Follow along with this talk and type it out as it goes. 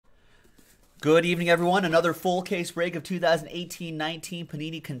Good evening, everyone. Another full case break of 2018-19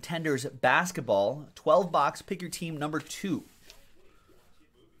 Panini Contenders basketball. 12-box, pick your team number 2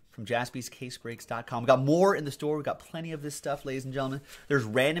 from jaspyscasebreaks.com. We got more in the store. We got plenty of this stuff, ladies and gentlemen. There's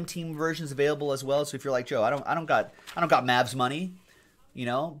random team versions available as well. So if you're like, Joe, I don't got Mavs money, you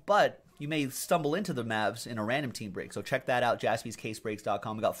know, but you may stumble into the Mavs in a random team break. So check that out,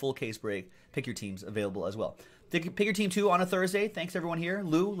 jaspyscasebreaks.com. We got full case break, pick your teams available as well. Pick your team 2 on a Thursday. Thanks everyone here.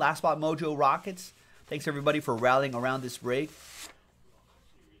 Lou, Last Spot Mojo Rockets. Thanks everybody for rallying around this break.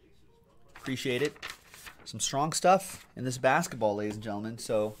 Appreciate it. Some strong stuff in this basketball, ladies and gentlemen.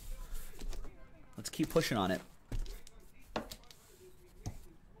 So let's keep pushing on it.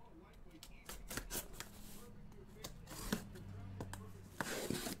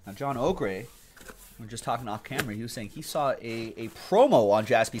 Now, John Okray, we were just talking off camera. He was saying he saw a promo on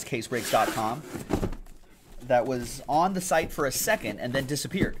jaspyscasebreaks.com that was on the site for a second and then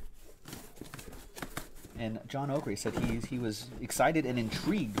disappeared. And John Okray said he was excited and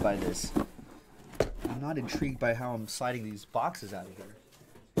intrigued by this. I'm not intrigued by how I'm sliding these boxes out of here.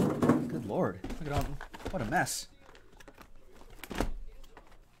 Good Lord. Look at all, what a mess.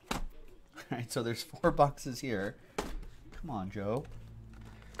 All right, so there's 4 boxes here. Come on, Joe.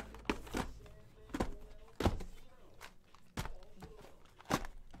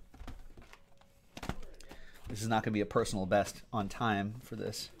 This is not going to be a personal best on time for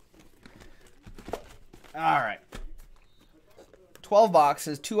this. All right. 12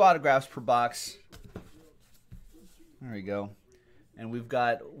 boxes, 2 autographs per box. There we go. And we've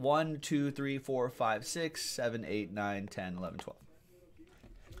got 1, 2, 3, 4, 5, 6, 7, 8, 9, 10, 11, 12.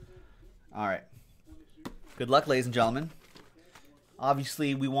 All right. Good luck, ladies and gentlemen.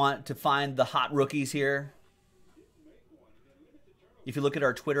 Obviously, we want to find the hot rookies here. If you look at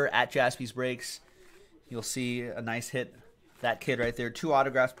our Twitter, at JaspysBreaks, you'll see a nice hit. That kid right there. 2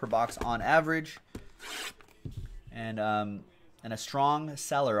 autographs per box on average. And a strong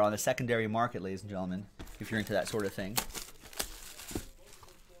seller on the secondary market, ladies and gentlemen, if you're into that sort of thing.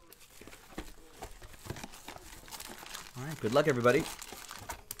 All right, good luck, everybody.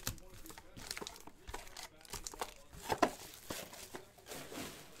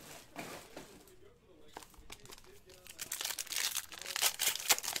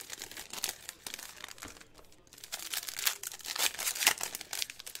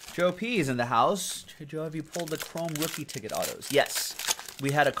 Joe P is in the house. Joe, have you pulled the Chrome rookie ticket autos? Yes. We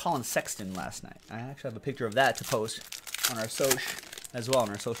had a Colin Sexton last night. I actually have a picture of that to post on our social as well, on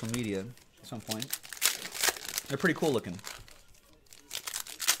our social media at some point. They're pretty cool looking.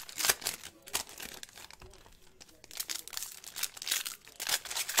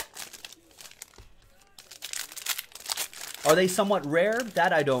 Are they somewhat rare?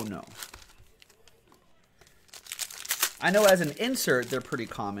 That I don't know. I know as an insert, they're pretty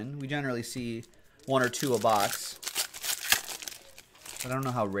common. We generally see 1 or 2 a box. But I don't know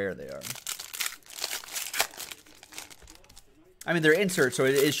how rare they are. I mean, they're inserts, so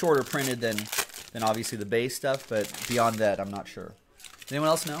it is shorter printed than obviously the base stuff. But beyond that, I'm not sure. Anyone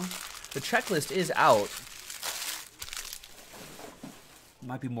else know? The checklist is out.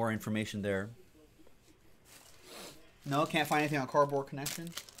 Might be more information there. No, can't find anything on Cardboard Connection.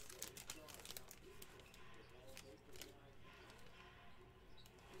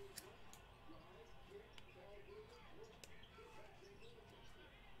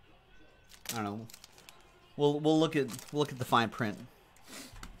 I don't know. We'll look at the fine print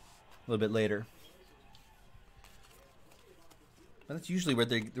a little bit later. But that's usually where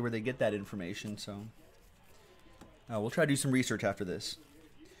they get that information. So we'll try to do some research after this.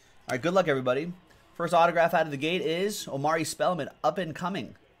 All right, good luck, everybody. First autograph out of the gate is Omari Spellman, up and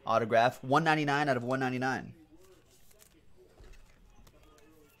coming autograph, 199 out of 199.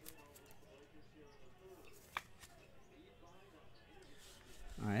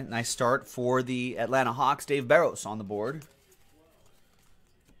 All right, nice start for the Atlanta Hawks. Dave Barros on the board.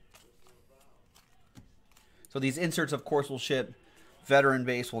 So these inserts, of course, will ship. Veteran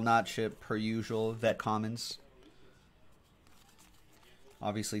base will not ship per usual. Vet Commons.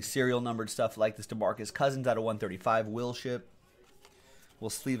 Obviously, serial numbered stuff like this DeMarcus Cousins out of 135 will ship.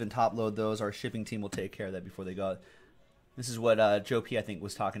 We'll sleeve and top load those. Our shipping team will take care of that before they go. This is what Joe P, I think,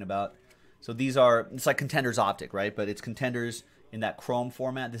 was talking about. So these are, it's like Contenders Optic, right? But it's Contenders in that Chrome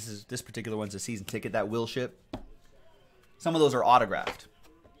format. This particular one's a season ticket that will ship. Some of those are autographed.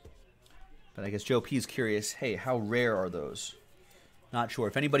 But I guess Joe P is curious, hey, how rare are those? Not sure.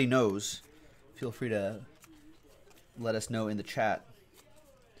 If anybody knows, feel free to let us know in the chat.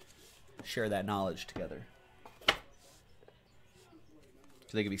 Share that knowledge together. So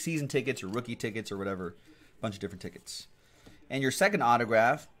they could be season tickets or rookie tickets or whatever. A bunch of different tickets. And your second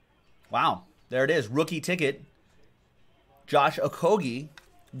autograph, wow, There it is. Rookie ticket. Josh Okogie,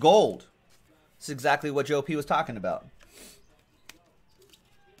 gold. This is exactly what Joe P was talking about.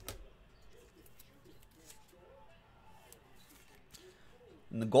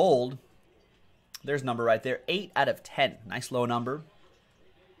 And the gold, there's number right there. 8 out of 10. Nice low number.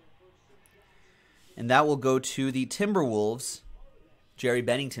 And that will go to the Timberwolves, Jerry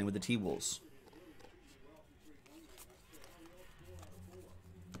Bennington with the T-Wolves.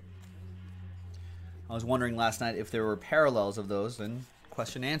 I was wondering last night if there were parallels of those, and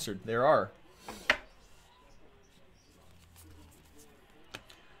question answered. There are.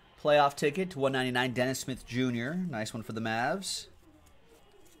 Playoff ticket to 199, Dennis Smith Jr. Nice one for the Mavs.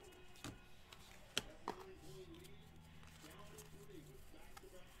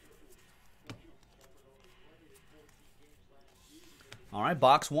 All right,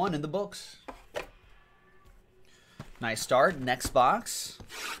 box 1 in the books. Nice start. Next box.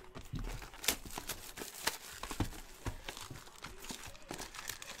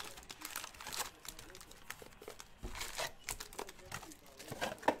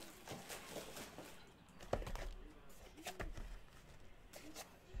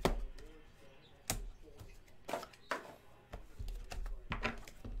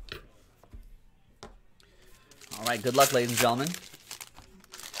 All right, good luck, ladies and gentlemen.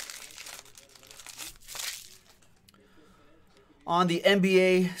 On the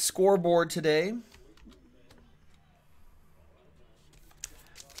NBA scoreboard today,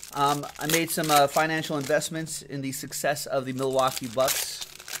 I made some financial investments in the success of the Milwaukee Bucks,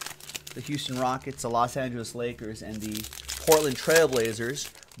 the Houston Rockets, the Los Angeles Lakers, and the Portland Trailblazers.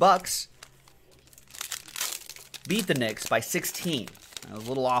 Bucks beat the Knicks by 16. I was a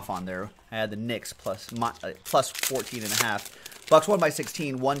little off on there. I had the Knicks plus 14.5. Bucks won by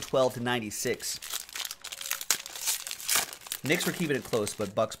 16, 112-96. Knicks were keeping it close,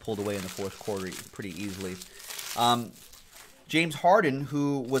 but Bucks pulled away in the fourth quarter pretty easily. James Harden,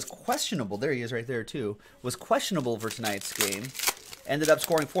 who was questionable, there he is right there too, was questionable for tonight's game, ended up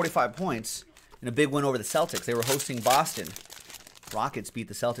scoring 45 points in a big win over the Celtics. They were hosting Boston. Rockets beat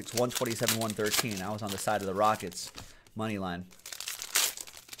the Celtics 127-113. I was on the side of the Rockets money line.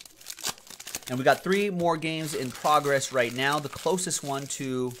 And we got 3 more games in progress right now. The closest one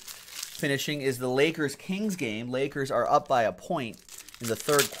to finishing is the Lakers-Kings game. Lakers are up by a point in the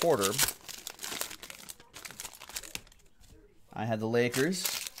third quarter. I had the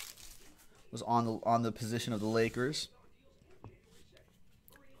Lakers. Was on the position of the Lakers.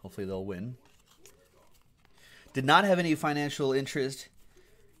 Hopefully they'll win. Did not have any financial interest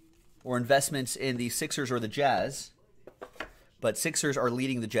or investments in the Sixers or the Jazz. But Sixers are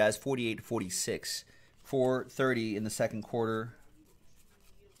leading the Jazz 48-46. 4:30 in the second quarter.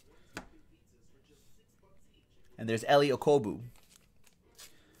 And there's Eli Okobu.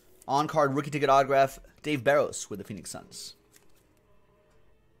 On-card rookie ticket autograph, Dave Barros with the Phoenix Suns.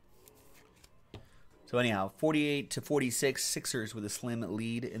 So anyhow, 48-46, Sixers with a slim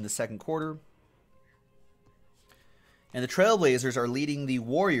lead in the second quarter. And the Trailblazers are leading the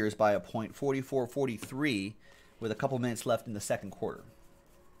Warriors by a point, 44-43, with a couple minutes left in the second quarter.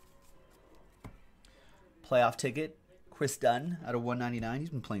 Playoff ticket, Chris Dunn out of 199. He's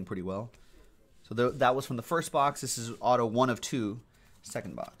been playing pretty well. So that was from the first box. This is auto 1 of 2,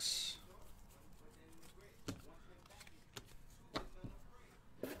 second box.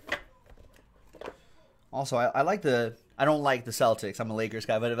 Also, I like the... I don't like the Celtics. I'm a Lakers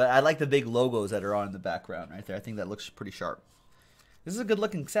guy, but I like the big logos that are on in the background right there. I think that looks pretty sharp. This is a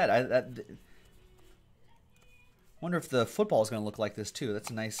good-looking set. I wonder if the football is going to look like this too.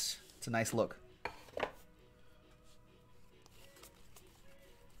 It's a nice look.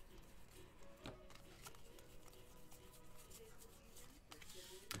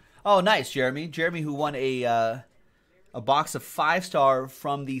 Oh, nice, Jeremy. Jeremy, who won a box of 5-star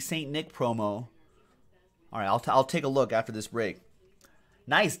from the St. Nick promo. All right, I'll take a look after this break.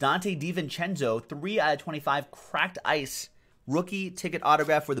 Nice, Dante DiVincenzo, 3 out of 25, cracked ice, rookie ticket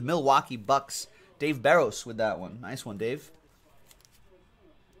autograph for the Milwaukee Bucks. Dave Barros with that one. Nice one, Dave.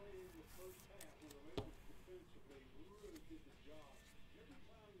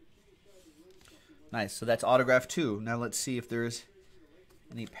 Nice, so that's autograph 2. Now let's see if there's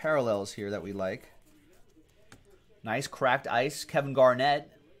any parallels here that we like. Nice, cracked ice, Kevin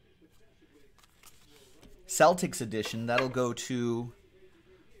Garnett. Celtics edition, that'll go to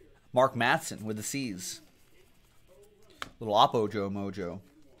Mark Matheson with the C's. Little Oppo Joe Mojo.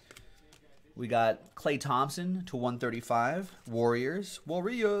 We got Klay Thompson to 135. Warriors.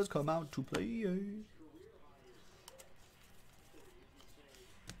 Warriors come out to play.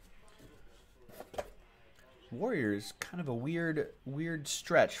 Warriors, kind of a weird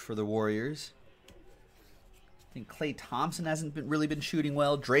stretch for the Warriors. I think Klay Thompson hasn't really been shooting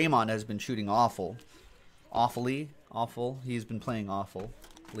well. Draymond has been shooting awful. Awful. He's been playing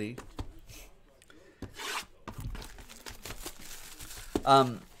awfully.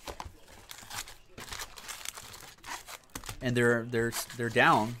 And they're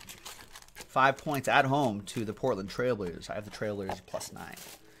down 5 points at home to the Portland Trailblazers. I have the Trailblazers +9.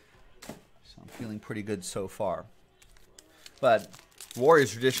 So I'm feeling pretty good so far. But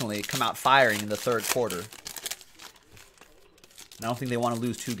Warriors traditionally come out firing in the third quarter. And I don't think they want to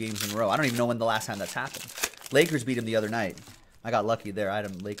lose 2 games in a row. I don't even know when the last time that's happened. Lakers beat them the other night. I got lucky there. I had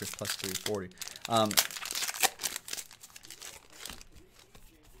them Lakers +340.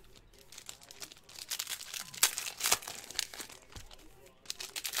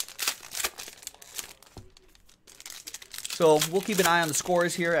 So we'll keep an eye on the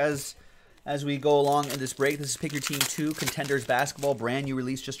scores here as we go along in this break. This is Pick Your Team 2, Contenders Basketball. Brand new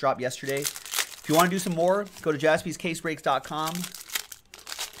release just dropped yesterday. If you want to do some more, go to jaspyscasebreaks.com.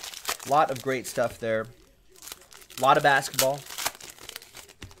 A lot of great stuff there. A lot of basketball.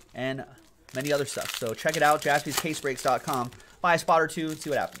 And many other stuff. So check it out, jaspyscasebreaks.com. Buy a spot or two and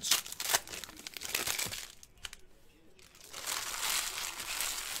see what happens.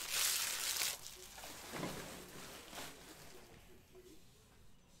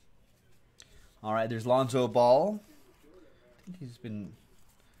 All right, there's Lonzo Ball. I think he's been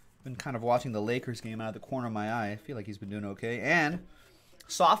kind of watching the Lakers game out of the corner of my eye. I feel like he's been doing okay. And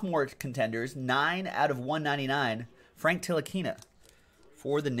sophomore contenders, 9 out of 199, Frank Ntilikina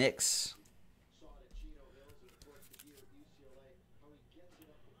for the Knicks.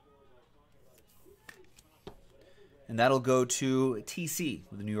 And that'll go to TC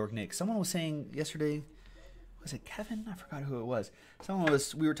with the New York Knicks. Someone was saying yesterday, was it Kevin? I forgot who it was.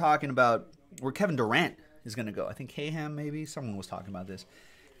 We were talking about where Kevin Durant is going to go. I think Kaham maybe. Someone was talking about this.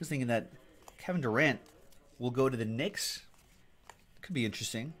 I was thinking that Kevin Durant will go to the Knicks. Could be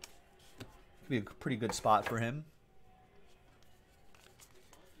interesting. Could be a pretty good spot for him.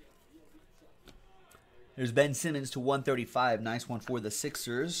 There's Ben Simmons to 135. Nice one for the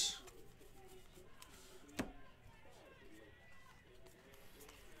Sixers.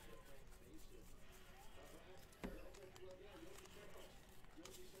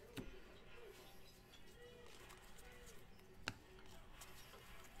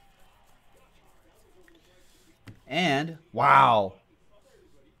 And, wow,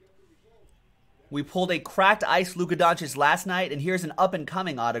 we pulled a cracked ice Luka Doncic last night, and here's an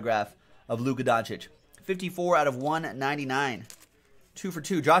up-and-coming autograph of Luka Doncic. 54 out of 199. 2 for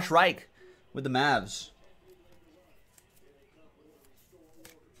 2. Josh Reich with the Mavs.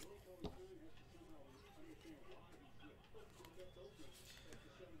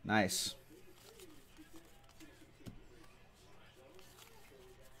 Nice.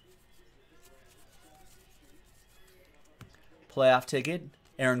 Playoff ticket,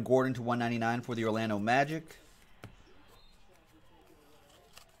 Aaron Gordon to 199 for the Orlando Magic.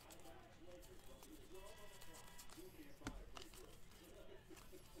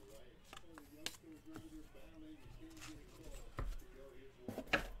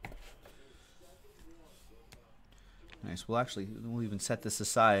 Nice. We'll even set this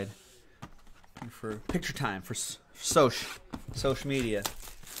aside for picture time for social media.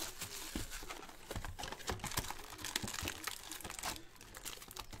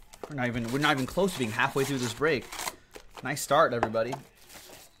 We're not even close to being halfway through this break. Nice start, everybody.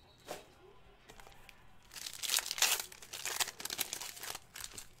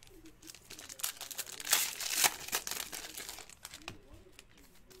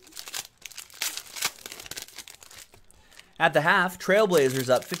 At the half, Trailblazers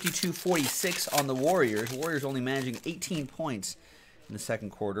up 52-46 on the Warriors. Warriors only managing 18 points in the second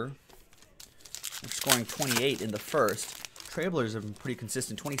quarter. They're scoring 28 in the first. Trailblazers have been pretty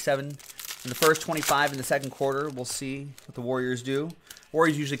consistent. 27 in the first, 25 in the second quarter. We'll see what the Warriors do.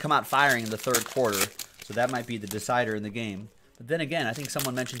 Warriors usually come out firing in the third quarter, so that might be the decider in the game. But then again, I think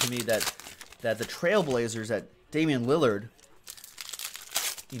someone mentioned to me that the Trailblazers, that Damian Lillard,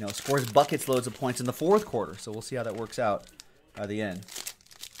 scores buckets loads of points in the fourth quarter. So we'll see how that works out by the end.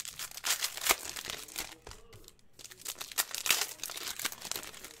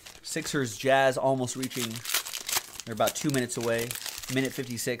 Sixers, Jazz almost reaching. They're about 2 minutes away. Minute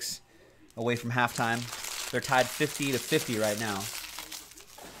 56 away from halftime. They're tied 50-50 right now.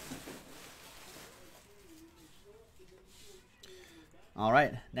 All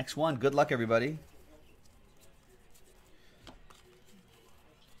right, next one. Good luck, everybody.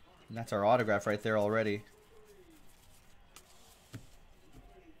 And that's our autograph right there already.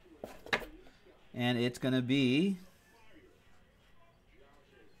 And it's going to be...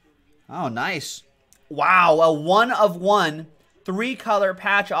 Oh, nice. Wow, a 1/1 3-color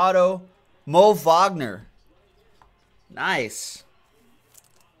patch auto, Mo Wagner. Nice.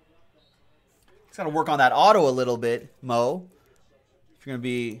 Just got to work on that auto a little bit, Mo, if you're going to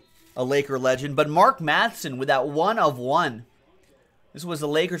be a Laker legend. But Mark Matheson with that 1/1. This was the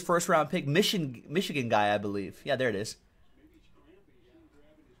Lakers' first-round pick, Michigan guy, I believe. Yeah, there it is.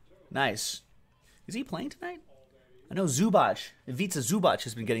 Nice. Is he playing tonight? I know Zubac, Ivica Zubac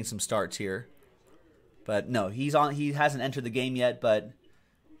has been getting some starts here. But no, he hasn't entered the game yet, but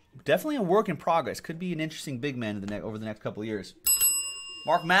definitely a work in progress. Could be an interesting big man over the next couple of years.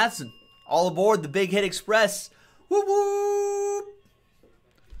 Mark Matheson, all aboard the Big Hit Express. Whoop whoop!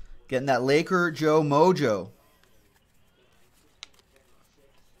 Getting that Laker Joe mojo.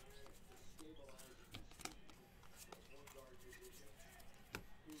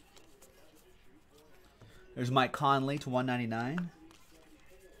 There's Mike Conley to 199.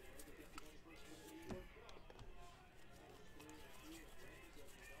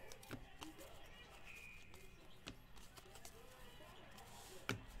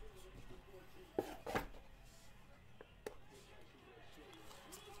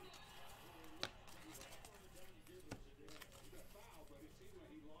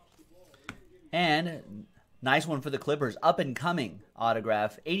 And nice one for the Clippers. Up and coming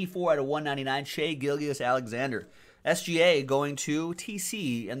autograph. 84 out of 199. Shai Gilgeous-Alexander. SGA going to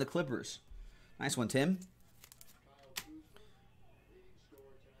TC and the Clippers. Nice one, Tim.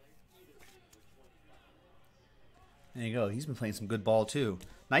 There you go. He's been playing some good ball, too.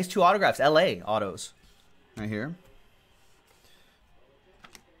 Nice 2 autographs. LA autos. Right here.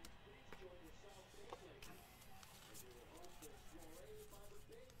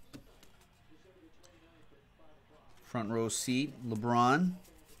 Front row seat, LeBron.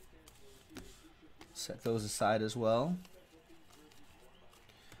 Set those aside as well.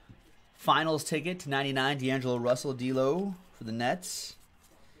 Finals ticket to 99, D'Angelo Russell, D'Lo for the Nets.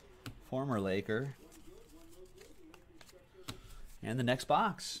 Former Laker. And the next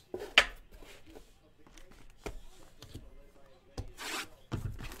box.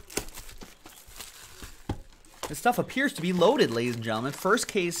 This stuff appears to be loaded, ladies and gentlemen. First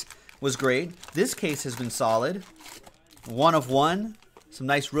case was great. This case has been solid. 1/1. Some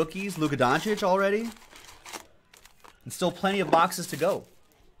nice rookies. Luka Doncic already. And still plenty of boxes to go.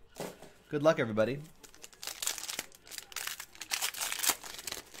 Good luck, everybody.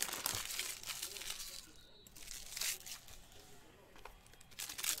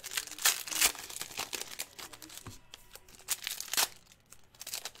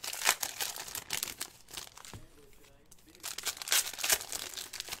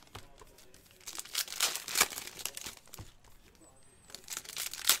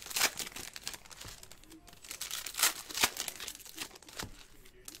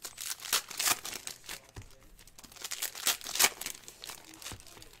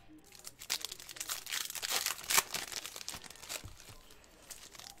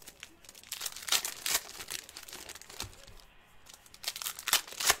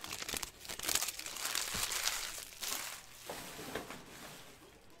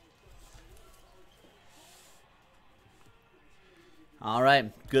 All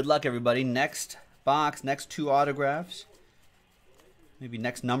right. Good luck, everybody. Next box, next 2 autographs. Maybe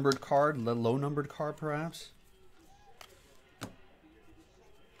next numbered card, low numbered card, perhaps.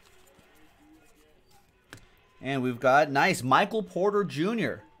 And we've got nice Michael Porter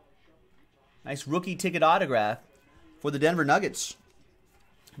Jr. Nice rookie ticket autograph for the Denver Nuggets.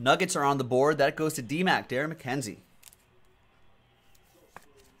 Nuggets are on the board. That goes to D-Mac, Darren McKenzie.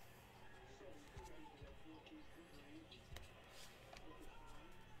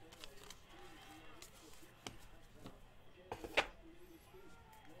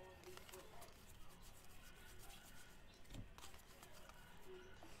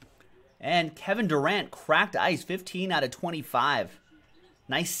 And Kevin Durant, cracked ice, 15 out of 25.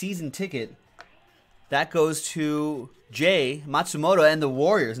 Nice season ticket. That goes to Jay Matsumoto and the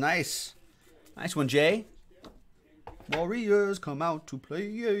Warriors. Nice. Nice one, Jay. Warriors come out to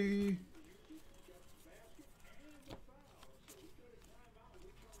play.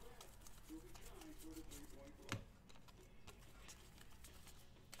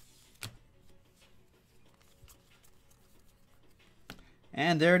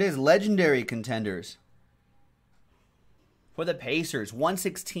 And there it is, legendary contenders. For the Pacers,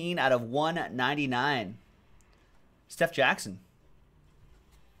 116 out of 199. Steph Jackson.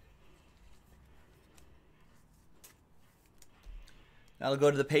 That'll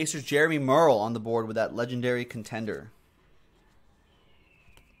go to the Pacers. Jeremy Merle on the board with that legendary contender.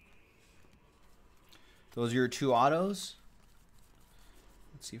 Those are your 2 autos.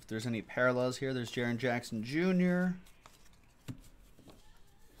 Let's see if there's any parallels here. There's Jaren Jackson Jr.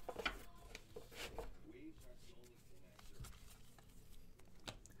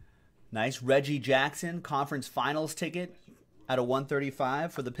 Nice. Reggie Jackson, conference finals ticket out of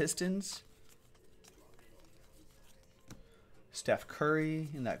 135 for the Pistons. Steph Curry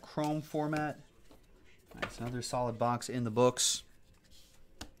in that chrome format. Nice. Another solid box in the books.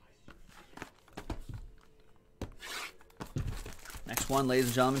 Next one, ladies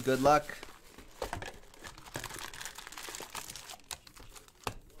and gentlemen. Good luck.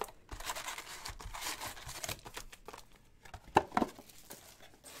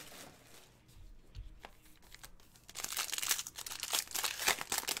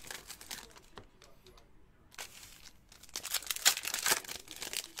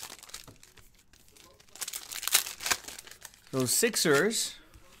 Those Sixers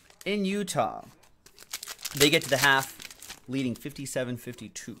in Utah, they get to the half leading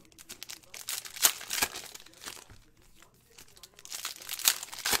 57-52.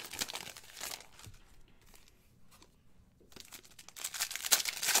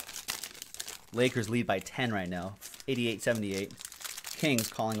 Lakers lead by 10 right now, 88-78. Kings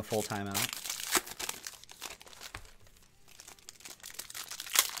calling a full timeout.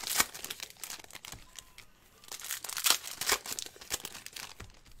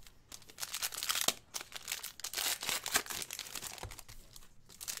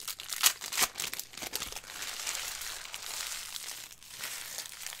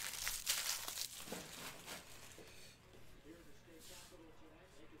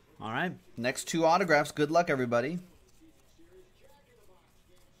 All right, next two autographs. Good luck, everybody.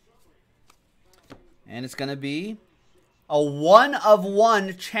 And it's going to be a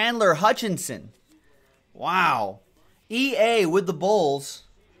 1/1 Chandler Hutchinson. Wow. EA with the Bulls.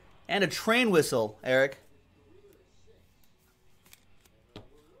 And a train whistle, Eric.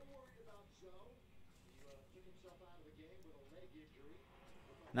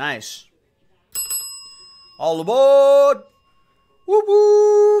 Nice. All aboard. Whoop,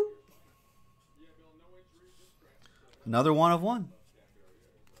 whoop. Another 1/1.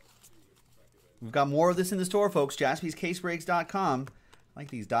 We've got more of this in the store, folks. JaspysCaseBreaks.com. I like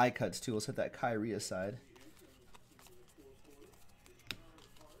these die cuts, too. We'll set that Kyrie aside.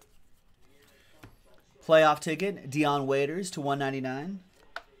 Playoff ticket, Dion Waiters to 199.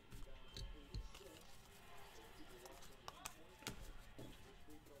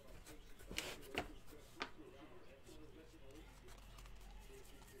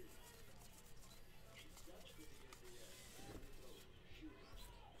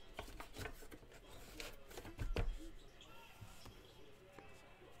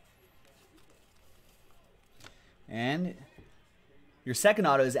 And your second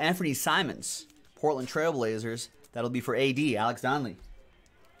auto is Anthony Simons, Portland Trailblazers. That'll be for AD, Alex Donnelly.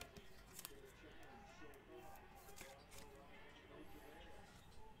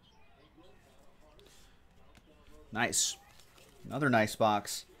 Nice. Another nice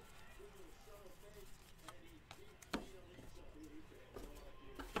box.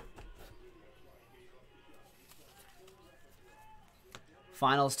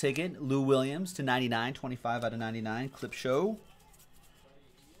 Finals ticket, Lou Williams to 99, 25 out of 99, Clip Show.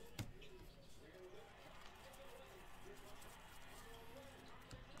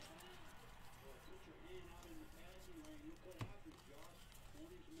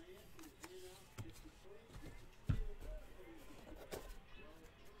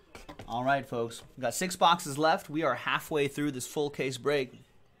 All right, folks. We've got 6 boxes left. We are halfway through this full case break.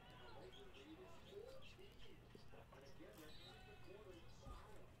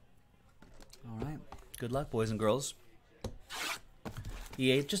 All right. Good luck, boys and girls.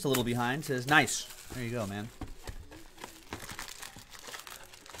 EA just a little behind. Says, nice. There you go, man.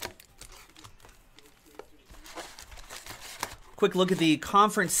 Quick look at the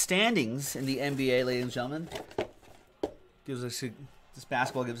conference standings in the NBA, ladies and gentlemen. Gives us this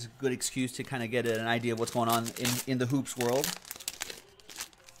basketball gives us a good excuse to kind of get an idea of what's going on in the hoops world.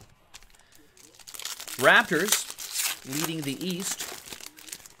 Raptors leading the East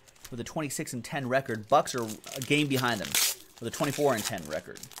with a 26-10 record. Bucks are a game behind them with a 24-10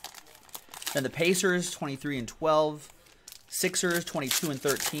 record. Then the Pacers 23-12, Sixers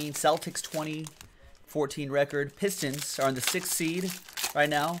 22-13, Celtics 20-14 record. Pistons are on the 6th seed right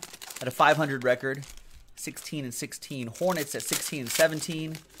now at a 500 record. 16-16. Hornets at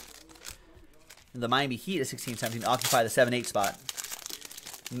 16-17. And the Miami Heat at 16-17 occupy the 7-8 spot.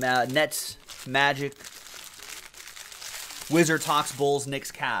 Nets, Magic, Wizards, Hawks, Bulls,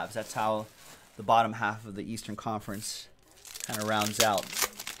 Knicks, Cavs. That's how the bottom half of the Eastern Conference kind of rounds out.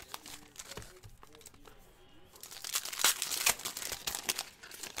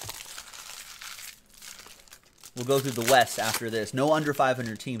 We'll go through the West after this. No under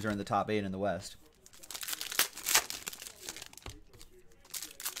 500 teams are in the top 8 in the West.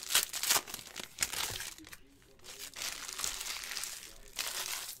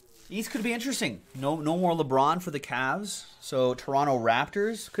 East could be interesting. No more LeBron for the Cavs. So Toronto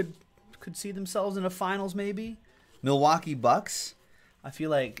Raptors could see themselves in the finals maybe. Milwaukee Bucks. I feel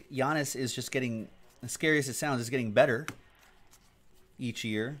like Giannis is just getting, as scary as it sounds, is getting better each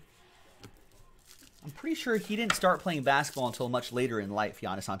year. I'm pretty sure he didn't start playing basketball until much later in life,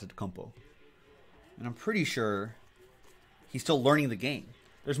 Giannis Antetokounmpo. And I'm pretty sure he's still learning the game.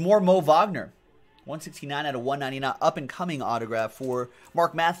 There's more Mo Wagner. 169 out of 199, up-and-coming autograph for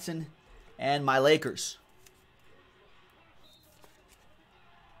Mark Matheson and my Lakers.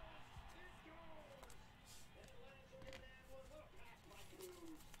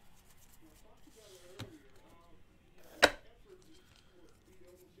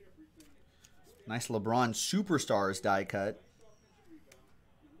 Nice LeBron Superstars die cut.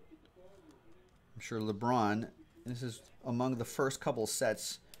 I'm sure LeBron, this is among the first couple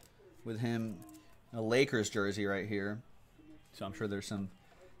sets with him. A Lakers jersey right here. So I'm sure there's some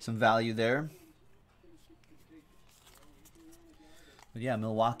value there. But yeah,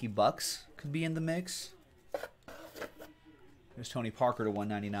 Milwaukee Bucks could be in the mix. There's Tony Parker to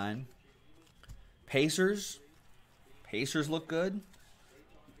 199. Pacers. Pacers look good.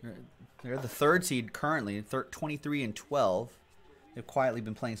 They're the 3rd seed currently, 23 and 12. They've quietly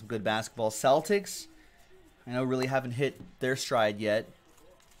been playing some good basketball. Celtics, I know, really haven't hit their stride yet.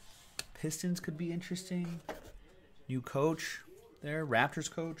 Pistons could be interesting. New coach there. Raptors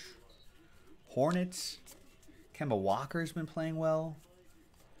coach. Hornets. Kemba Walker's been playing well.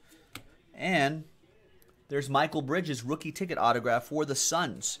 And there's Michael Bridges, rookie ticket autograph for the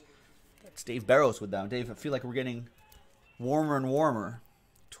Suns. That's Dave Barrows with them. Dave, I feel like we're getting warmer and warmer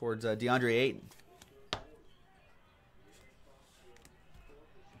towards DeAndre Ayton.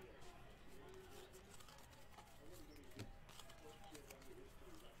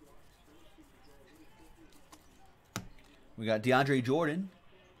 We got DeAndre Jordan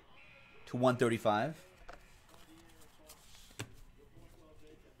to 135.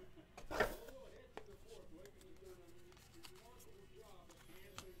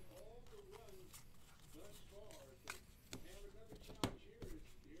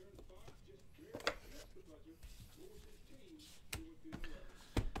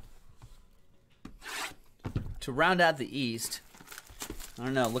 To round out the East, I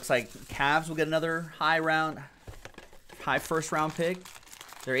don't know, looks like Cavs will get another high first round pick.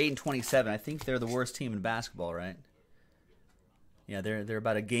 They're 8 and 27. I think they're the worst team in basketball, right? Yeah, they're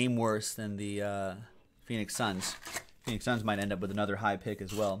about a game worse than the Phoenix Suns. Phoenix Suns might end up with another high pick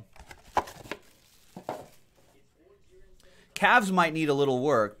as well. Cavs might need a little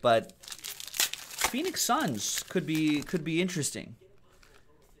work, but Phoenix Suns could be interesting.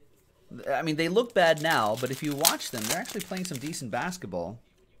 I mean, they look bad now, but if you watch them, they're actually playing some decent basketball.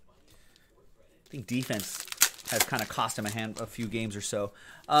 I think defense has kind of cost him a few games or so.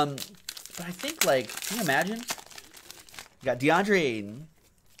 But I think, like, can you imagine? You got DeAndre Ayton.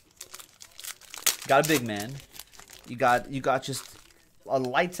 Got a big man. You got just a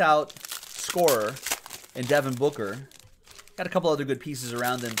lights-out scorer in Devin Booker. Got a couple other good pieces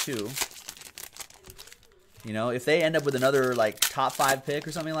around them, too. You know, if they end up with another, like, top 5 pick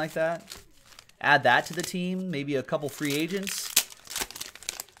or something like that, add that to the team, maybe a couple free agents.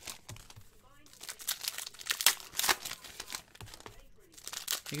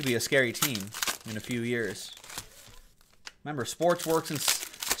 It could be a scary team in a few years. Remember, sports works in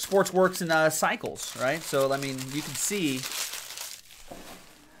cycles, right? So I mean, you can see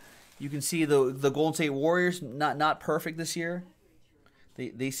the Golden State Warriors not perfect this year.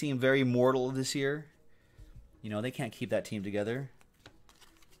 They seem very mortal this year. You know, they can't keep that team together.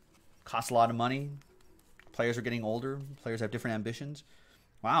 Costs a lot of money. Players are getting older. Players have different ambitions.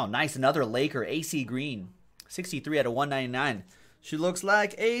 Wow, nice. Another Laker, AC Green. 63 out of 199. She looks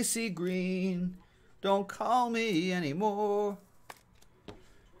like AC Green. Don't call me anymore.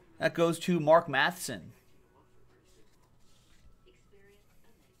 That goes to Mark Matheson.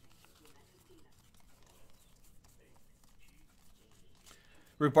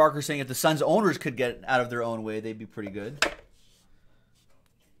 Rick Barker saying if the Suns owners could get out of their own way, they'd be pretty good.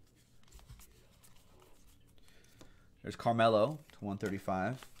 There's Carmelo to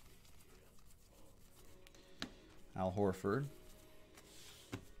 135. Al Horford.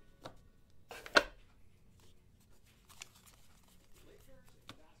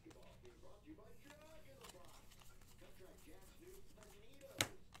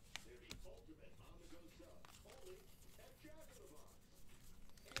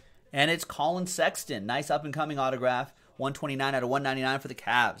 And it's Colin Sexton. Nice up-and-coming autograph. 129 out of 199 for the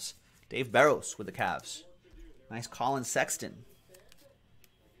Cavs. Dave Barros with the Cavs. Nice Colin Sexton.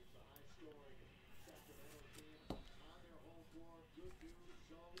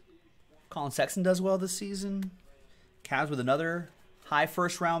 Colin Sexton does well this season. Cavs with another high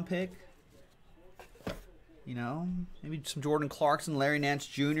first-round pick. You know, maybe some Jordan Clarkson, Larry Nance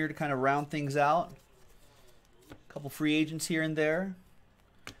Jr. to kind of round things out. A couple free agents here and there.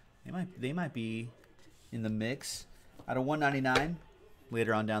 They might be in the mix. Out of 199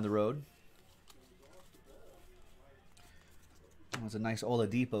 later on down the road. That was a nice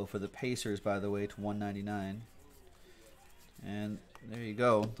Oladipo for the Pacers, by the way, to 199. And there you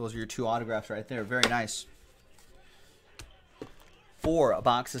go. Those are your two autographs right there. Very nice. 4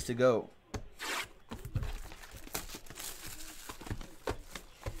 boxes to go.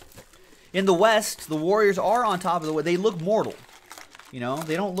 In the West, the Warriors are on top of the way. They look mortal. You know,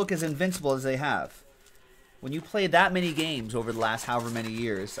 they don't look as invincible as they have. When you play that many games over the last however many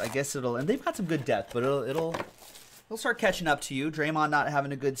years, I guess it'll, and they've got some good depth, but it'll start catching up to you. Draymond not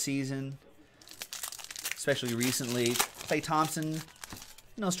having a good season, especially recently. Klay Thompson, you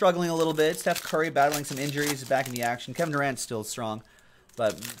know, struggling a little bit. Steph Curry battling some injuries, back in the action. Kevin Durant's still strong,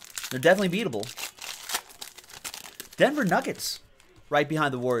 but they're definitely beatable. Denver Nuggets right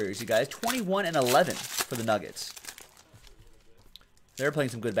behind the Warriors, you guys. 21-11 for the Nuggets. They're playing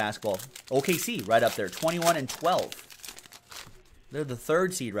some good basketball. OKC right up there, 21-12. They're the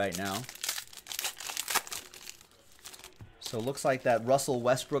 3rd seed right now. So it looks like that Russell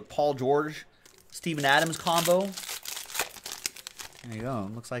Westbrook, Paul George, Steven Adams combo. There you go.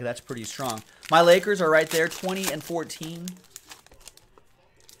 Looks like that's pretty strong. My Lakers are right there, 20-14.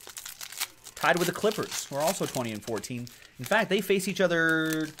 Tied with the Clippers, who are also 20-14. In fact, they face each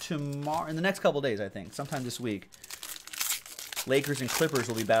other tomorrow, in the next couple days, I think, sometime this week. Lakers and Clippers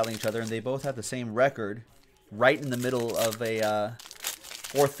will be battling each other, and they both have the same record, right in the middle of a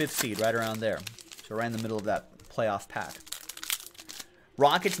 4th, 5th seed, right around there. So right in the middle of that playoff pack.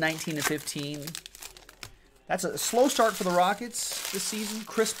 Rockets 19-15. That's a slow start for the Rockets this season.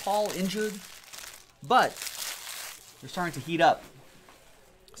 Chris Paul injured, but they're starting to heat up.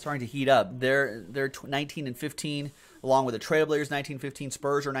 They're 19-15, along with the Trailblazers 19-15,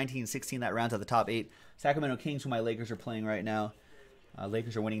 Spurs are 19-16. That rounds out the top 8. Sacramento Kings, who my Lakers are playing right now.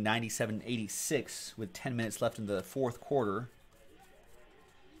 Lakers are winning 97-86 with 10 minutes left in the 4th quarter.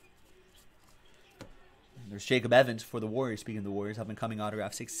 And there's Jacob Evans for the Warriors. Speaking of the Warriors, up-and-coming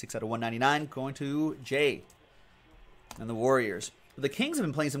autograph, 66 out of 199, going to Jay and the Warriors. The Kings have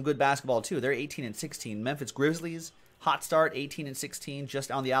been playing some good basketball, too. They're 18-16. Memphis Grizzlies, hot start, 18-16, just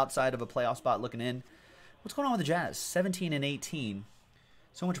on the outside of a playoff spot looking in. What's going on with the Jazz? 17-18.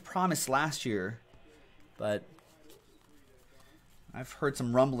 So much promise last year, but I've heard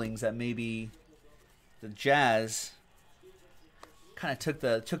some rumblings that maybe the Jazz kind of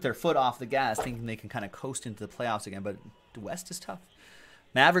took their foot off the gas, thinking they can kind of coast into the playoffs again, but the West is tough.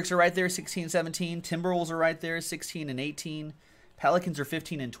 Mavericks are right there, 16-17. Timberwolves are right there, 16-18. Pelicans are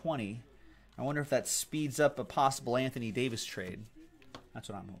 15-20. I wonder if that speeds up a possible Anthony Davis trade. That's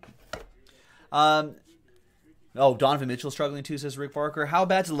what I'm hoping. Oh, Donovan Mitchell struggling too, says Rick Barker. How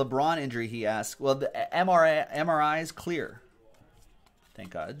bad's the LeBron injury, he asks. Well, the MRI is clear. Thank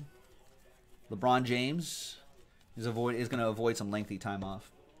God. LeBron James is going to avoid some lengthy time off.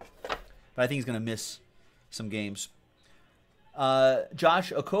 But I think he's going to miss some games.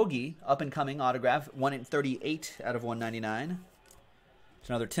 Josh Okogie, up-and-coming autograph, 138 out of 199. It's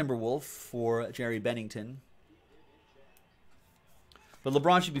another Timberwolf for Jerry Bennington. But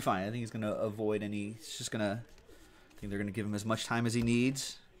LeBron should be fine. I think he's going to avoid any... He's just going to... I think they're going to give him as much time as he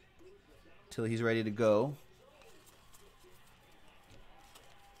needs until he's ready to go.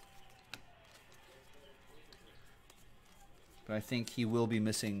 But I think he will be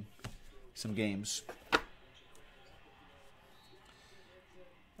missing some games.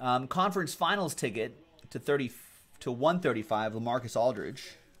 Conference Finals ticket to 135, LaMarcus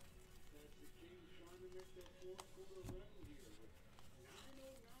Aldridge.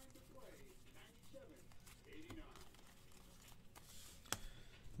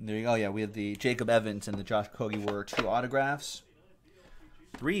 There you go. Yeah, we have the Jacob Evans and the Josh Okogie were 2 autographs.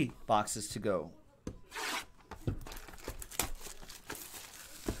 3 boxes to go.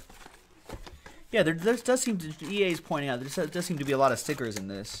 Yeah, there does seem to, EA is pointing out, there does seem to be a lot of stickers in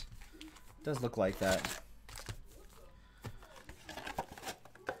this. It does look like that.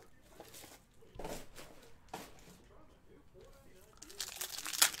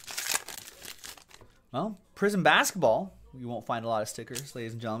 Well, Prism Basketball, you won't find a lot of stickers,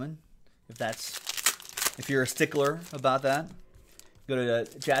 ladies and gentlemen. If you're a stickler about that. Go to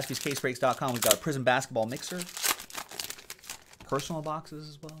jaspyscasebreaks.com. We've got a Prism Basketball Mixer. Personal boxes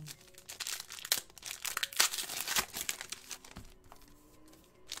as well.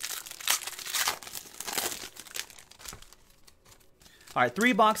 All right,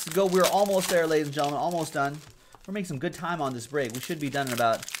 3 boxes to go. We're almost there, ladies and gentlemen. Almost done. We're making some good time on this break. We should be done in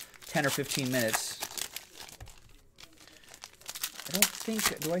about 10 or 15 minutes. I don't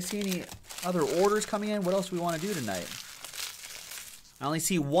think... Do I see any other orders coming in? What else do we want to do tonight? I only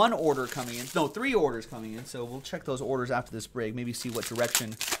see 1 order coming in. No, 3 orders coming in. So we'll check those orders after this break. Maybe see what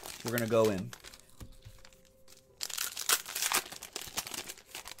direction we're going to go in.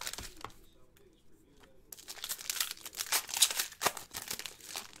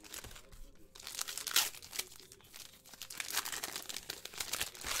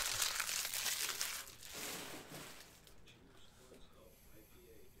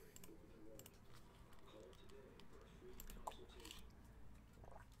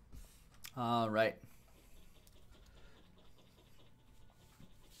 All right.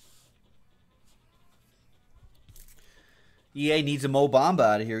 EA needs a Mo Bamba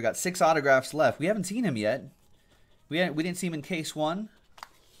out of here. We got 6 autographs left. We haven't seen him yet. We didn't see him in case 1,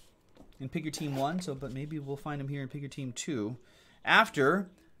 in Pick Your Team 1. So, but maybe we'll find him here in Pick Your Team 2. After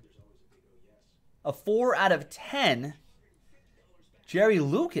a 4 out of 10, Jerry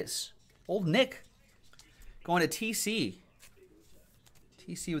Lucas, old Nick, going to TC.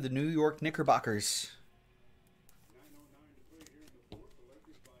 TC with the New York Knickerbockers.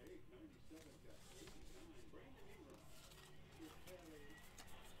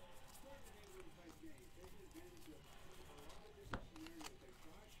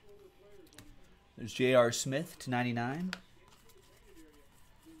 There's J.R. Smith to 99.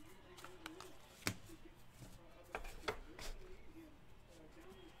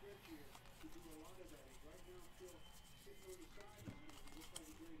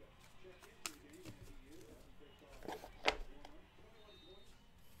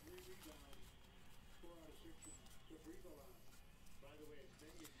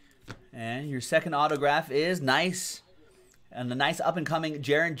 And your second autograph is nice. And the nice up-and-coming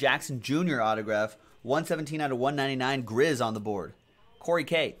Jaren Jackson Jr. autograph. 117 out of 199. Grizz on the board. Corey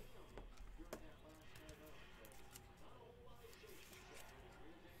K.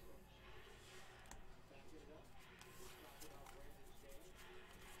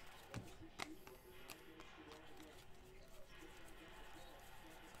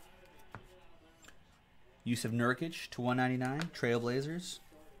 Yusuf Nurkic to 199. Trailblazers.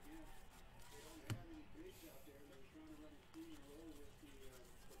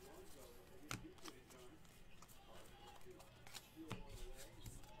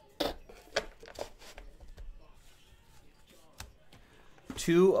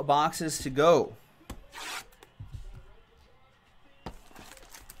 Two boxes to go.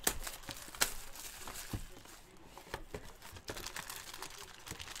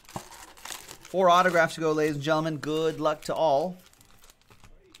 Four autographs to go, ladies and gentlemen. Good luck to all.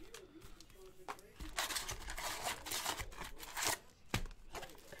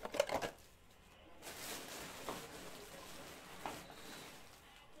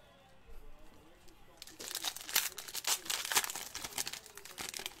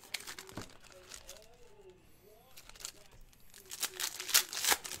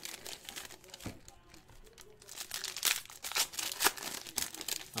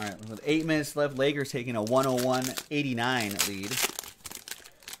 All right, with 8 minutes left, Lakers taking a 101-89 lead.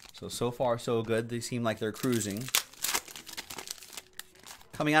 So far, so good. They seem like they're cruising.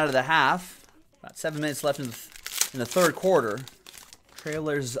 Coming out of the half, about 7 minutes left in the third quarter.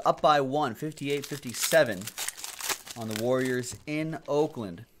 Trailers up by 1, 58-57 on the Warriors in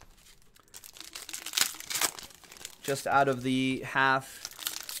Oakland. Just out of the half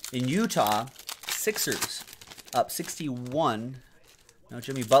in Utah, Sixers up 61. Now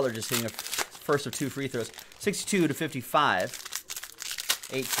Jimmy Butler just hitting a first of 2 free throws. 62-55.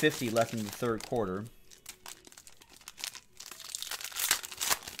 8:50 left in the third quarter.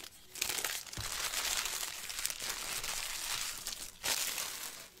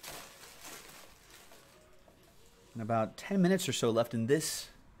 And about 10 minutes or so left in this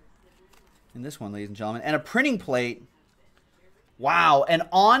one, ladies and gentlemen. And a printing plate. Wow, an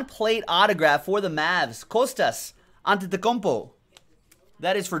on-plate autograph for the Mavs. Kostas Antetokounmpo.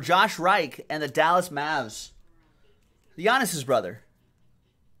 That is for Josh Reich and the Dallas Mavs. Giannis's brother.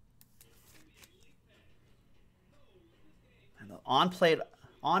 And the on-plate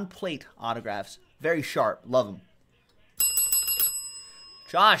autographs. Very sharp. Love them.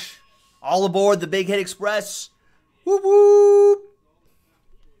 Josh, all aboard the Big Hit Express. Whoop, whoop.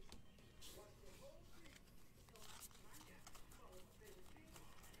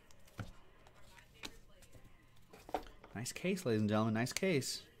 Nice case, ladies and gentlemen. Nice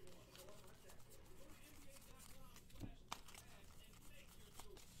case.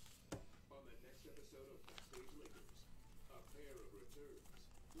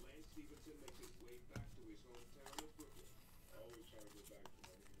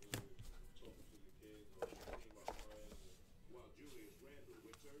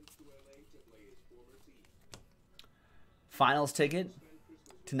 Finals ticket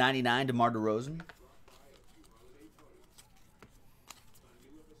to 99, DeMar DeRozan.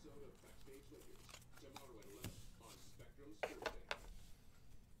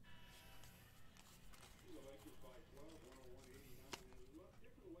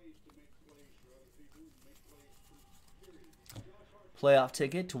 Playoff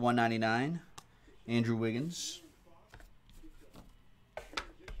ticket to 199, Andrew Wiggins.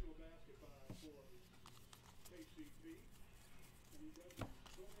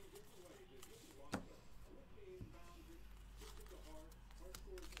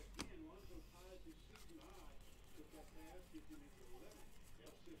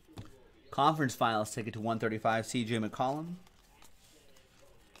 Conference Finals ticket to 135, C.J. McCollum.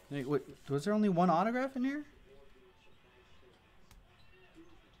 Wait, was there only one autograph in here?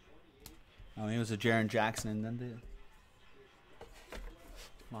 Oh, it was a Jaren Jackson, and then the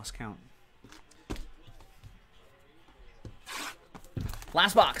lost count.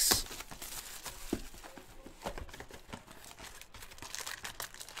 Last box.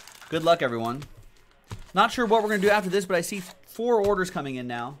 Good luck, everyone. Not sure what we're going to do after this, but I see 4 orders coming in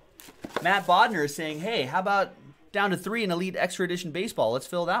now. Matt Bodner is saying, hey, how about down to 3 in Elite Extra Edition Baseball? Let's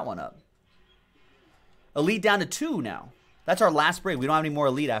fill that one up. Elite down to 2 now. That's our last break. We don't have any more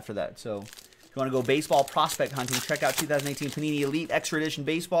Elite after that. So if you want to go baseball prospect hunting, check out 2018 Panini Elite Extra Edition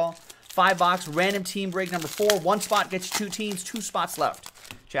Baseball. 5-box, random team break number 4. 1 spot gets you 2 teams, 2 spots left.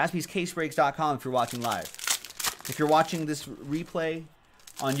 JaspysCaseBreaks.com if you're watching live. If you're watching this replay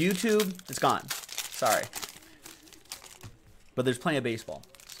on YouTube, it's gone. Sorry. But there's plenty of baseball,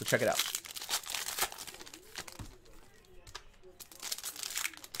 so check it out.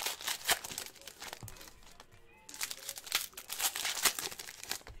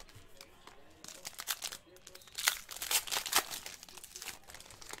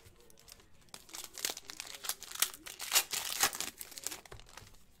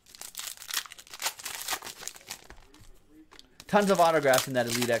 Tons of autographs in that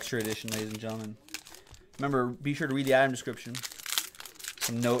Elite Extra Edition, ladies and gentlemen. Remember, be sure to read the item description.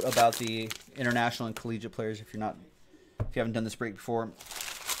 Some note about the international and collegiate players if you haven't done this break before.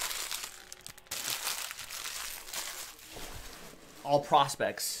 All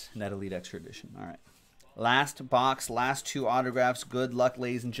prospects in that Elite Extra Edition. All right. Last box, last 2 autographs. Good luck,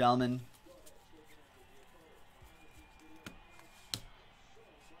 ladies and gentlemen.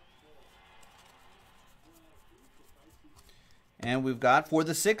 And we've got, for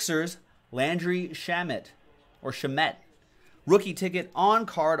the Sixers, Landry Shamet, or Shamet. Rookie ticket on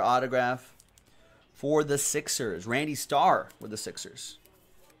card autograph for the Sixers. Randy Starr with the Sixers.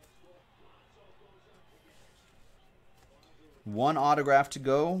 1 autograph to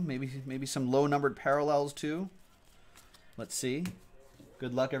go. Maybe some low numbered parallels too. Let's see.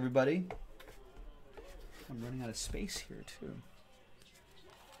 Good luck, everybody. I'm running out of space here too.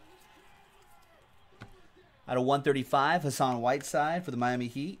 Out of 135, Hassan Whiteside for the Miami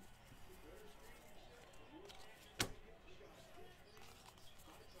Heat.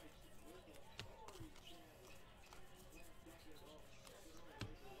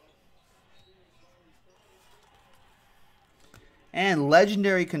 And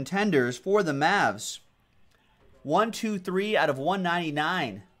legendary contenders for the Mavs. 1, 2, 3 out of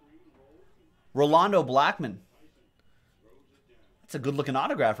 199. Rolando Blackman. That's a good looking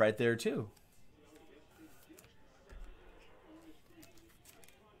autograph right there too.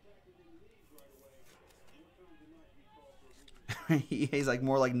 He's like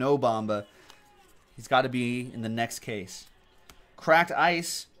more like no Bamba. He's got to be in the next case. Cracked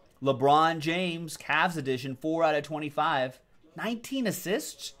Ice, LeBron James, Cavs edition, 4 out of 25. 19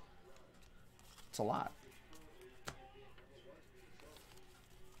 assists? That's a lot.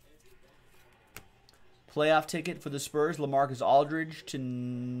 Playoff ticket for the Spurs, LaMarcus Aldridge to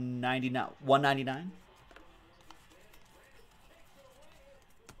 199.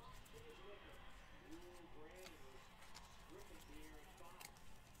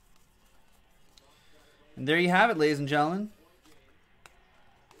 And there you have it, ladies and gentlemen.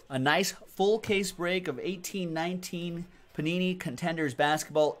 A nice full case break of 18-19 Panini Contenders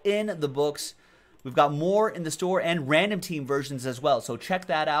basketball in the books. We've got more in the store and random team versions as well. So check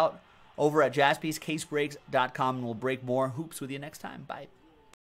that out over at JaspysCaseBreaks.com, and we'll break more hoops with you next time. Bye.